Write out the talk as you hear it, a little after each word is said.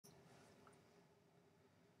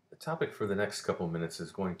topic for the next couple minutes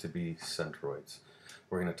is going to be centroids.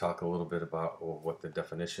 We're going to talk a little bit about what the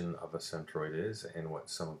definition of a centroid is and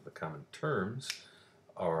what some of the common terms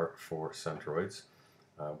are for centroids.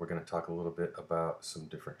 We're going to talk a little bit about some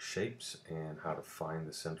different shapes and how to find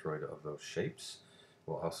the centroid of those shapes.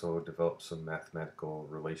 We'll also develop some mathematical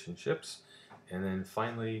relationships, and then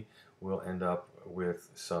finally we'll end up with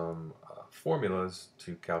some formulas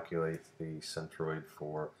to calculate the centroid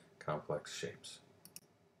for complex shapes.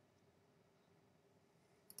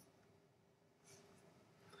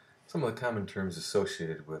 Some of the common terms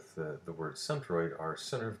associated with the word centroid are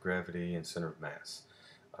center of gravity and center of mass.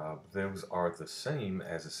 Those are the same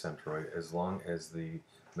as a centroid as long as the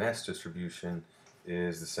mass distribution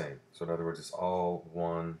is the same. So in other words, it's all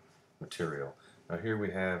one material. Now here we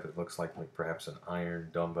have, it looks like perhaps an iron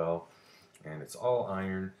dumbbell, and it's all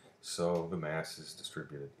iron, so the mass is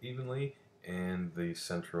distributed evenly, and the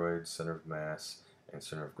centroid, center of mass, and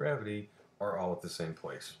center of gravity are all at the same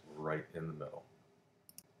place, right in the middle.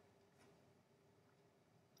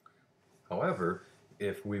 However,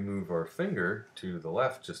 if we move our finger to the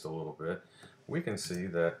left just a little bit, we can see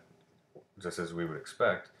that, just as we would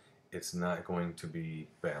expect, it's not going to be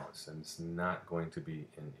balanced and it's not going to be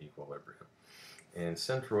in equilibrium. And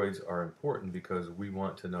centroids are important because we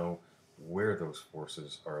want to know where those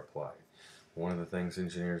forces are applied. One of the things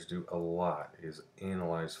engineers do a lot is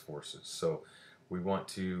analyze forces. So we want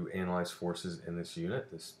to analyze forces in this unit,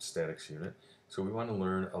 this statics unit, so we want to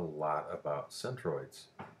learn a lot about centroids.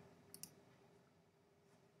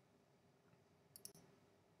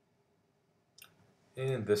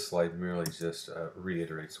 And this slide merely just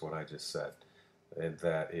reiterates what I just said. And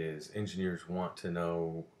that is, engineers want to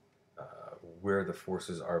know where the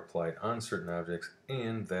forces are applied on certain objects,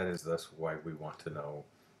 and that is thus why we want to know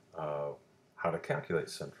how to calculate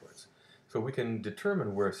centroids. So we can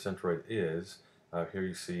determine where a centroid is, here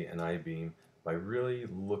you see an I-beam, by really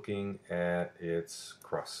looking at its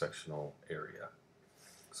cross-sectional area.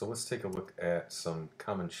 So let's take a look at some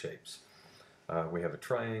common shapes. We have a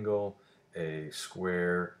triangle, a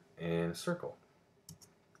square, and a circle.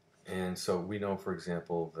 And so we know, for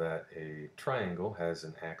example, that a triangle has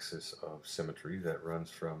an axis of symmetry that runs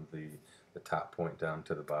from the top point down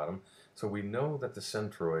to the bottom. So we know that the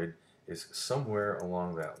centroid is somewhere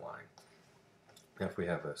along that line. Now if we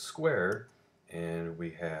have a square and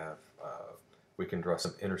we can draw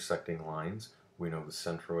some intersecting lines, we know the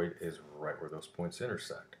centroid is right where those points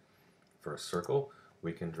intersect. For a circle,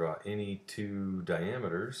 we can draw any two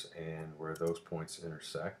diameters, and where those points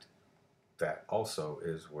intersect, that also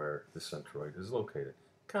is where the centroid is located.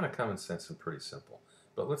 Kind of common sense and pretty simple.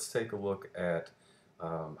 But let's take a look at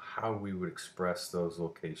how we would express those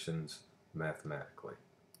locations mathematically.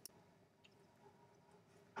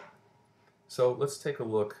 So let's take a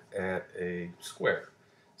look at a square,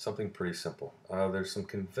 something pretty simple. There's some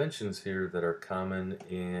conventions here that are common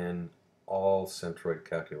in all centroid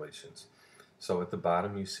calculations. So at the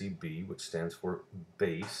bottom you see B, which stands for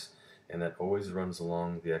base, and that always runs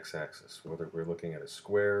along the x-axis, whether we're looking at a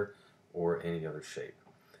square or any other shape.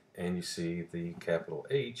 And you see the capital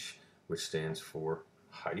H, which stands for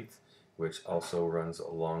height, which also runs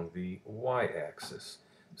along the y-axis.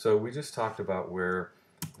 So we just talked about where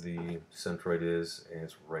the centroid is, and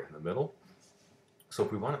it's right in the middle. So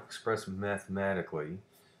if we want to express mathematically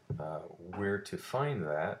where to find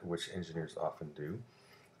that, which engineers often do,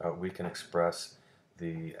 we can express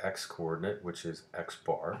the x-coordinate, which is x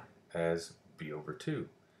bar, as b over 2.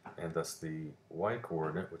 And thus the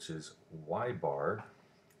y-coordinate, which is y bar,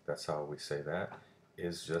 that's how we say that,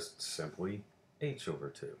 is just simply h over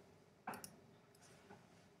 2.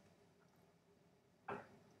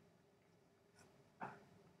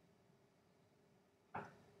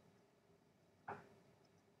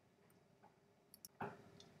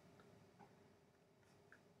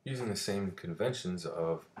 Using the same conventions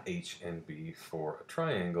of h and b for a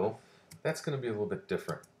triangle, that's going to be a little bit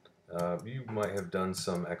different. You might have done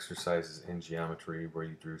some exercises in geometry where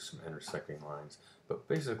you drew some intersecting lines, but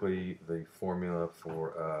basically the formula for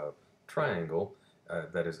a triangle,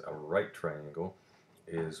 that is a right triangle,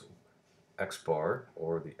 is x bar,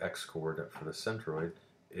 or the x-coordinate for the centroid,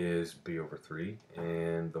 is b over 3,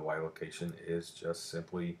 and the y location is just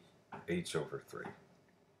simply h over 3.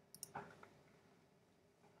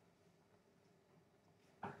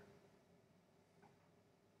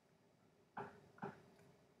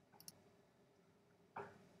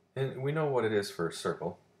 And we know what it is for a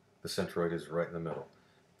circle. The centroid is right in the middle.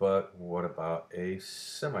 But what about a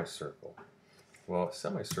semicircle? Well, a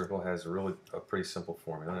semicircle has a pretty simple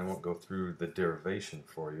formula. I won't go through the derivation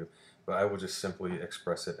for you, but I will just simply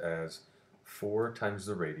express it as 4 times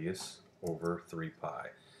the radius over 3 pi.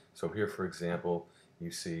 So here, for example,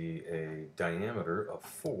 you see a diameter of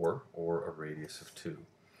 4 or a radius of 2.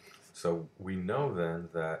 So we know then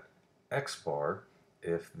that x bar,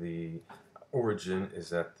 if the origin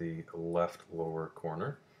is at the left lower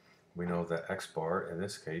corner, we know that x bar in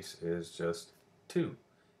this case is just 2.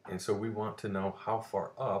 And so we want to know how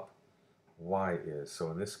far up y is. So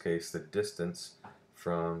in this case, the distance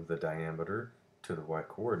from the diameter to the y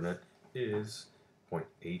coordinate is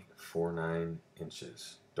 0.849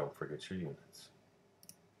 inches. Don't forget your units.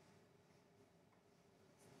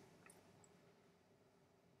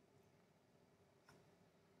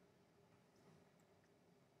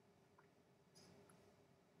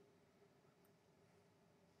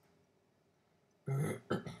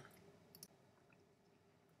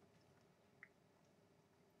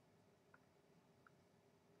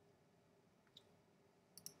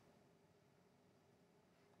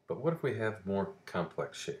 But what if we have more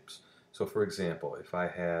complex shapes? So for example, if I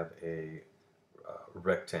have a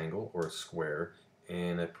rectangle or a square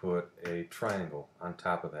and I put a triangle on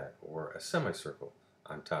top of that or a semicircle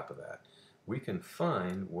on top of that, we can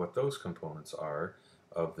find what those components are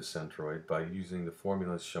of the centroid by using the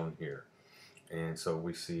formulas shown here. And so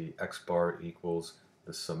we see x bar equals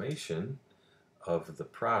the summation of the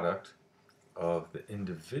product of the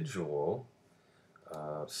individual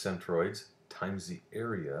centroids times the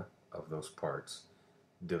area of those parts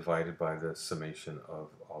divided by the summation of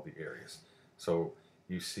all the areas. So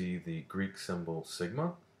you see the Greek symbol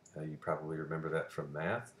sigma. You probably remember that from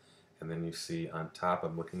math. And then you see on top,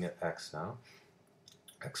 I'm looking at x now,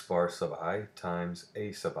 x bar sub I times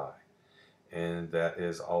a sub I. And that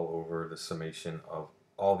is all over the summation of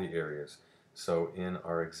all the areas. So in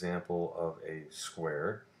our example of a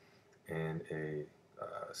square and a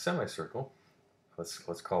semicircle,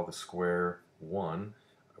 let's call the square 1.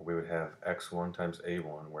 We would have x1 times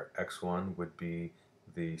a1, where x1 would be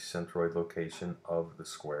the centroid location of the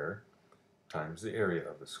square times the area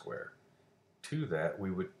of the square. To that,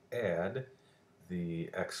 we would add the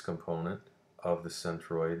x component of the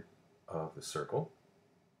centroid of the circle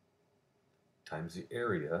times the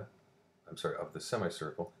area, of the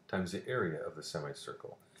semicircle times the area of the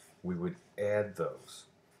semicircle. We would add those,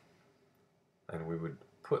 and we would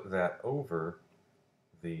put that over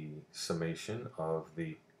the summation of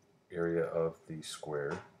the area of the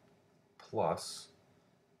square plus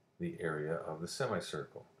the area of the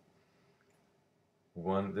semicircle.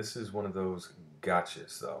 This is one of those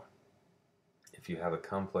gotchas though. If you have a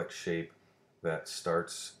complex shape that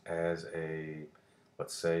starts as a,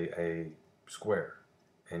 let's say, a square,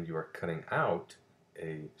 and you are cutting out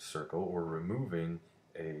a circle or removing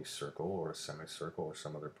a circle or a semicircle or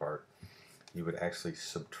some other part, you would actually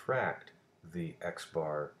subtract the x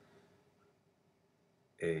bar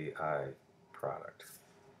AI product.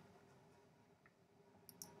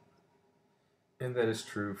 And that is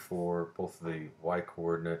true for both the y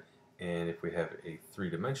coordinate and if we have a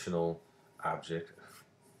three-dimensional object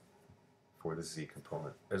for the z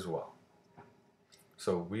component as well.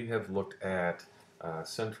 So we have looked at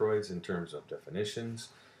centroids in terms of definitions,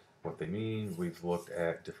 what they mean. We've looked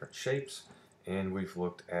at different shapes, and we've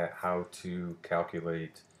looked at how to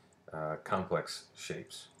calculate complex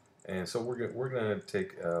shapes. And so we're going to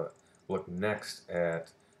take a look next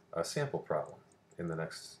at a sample problem in the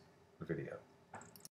next video.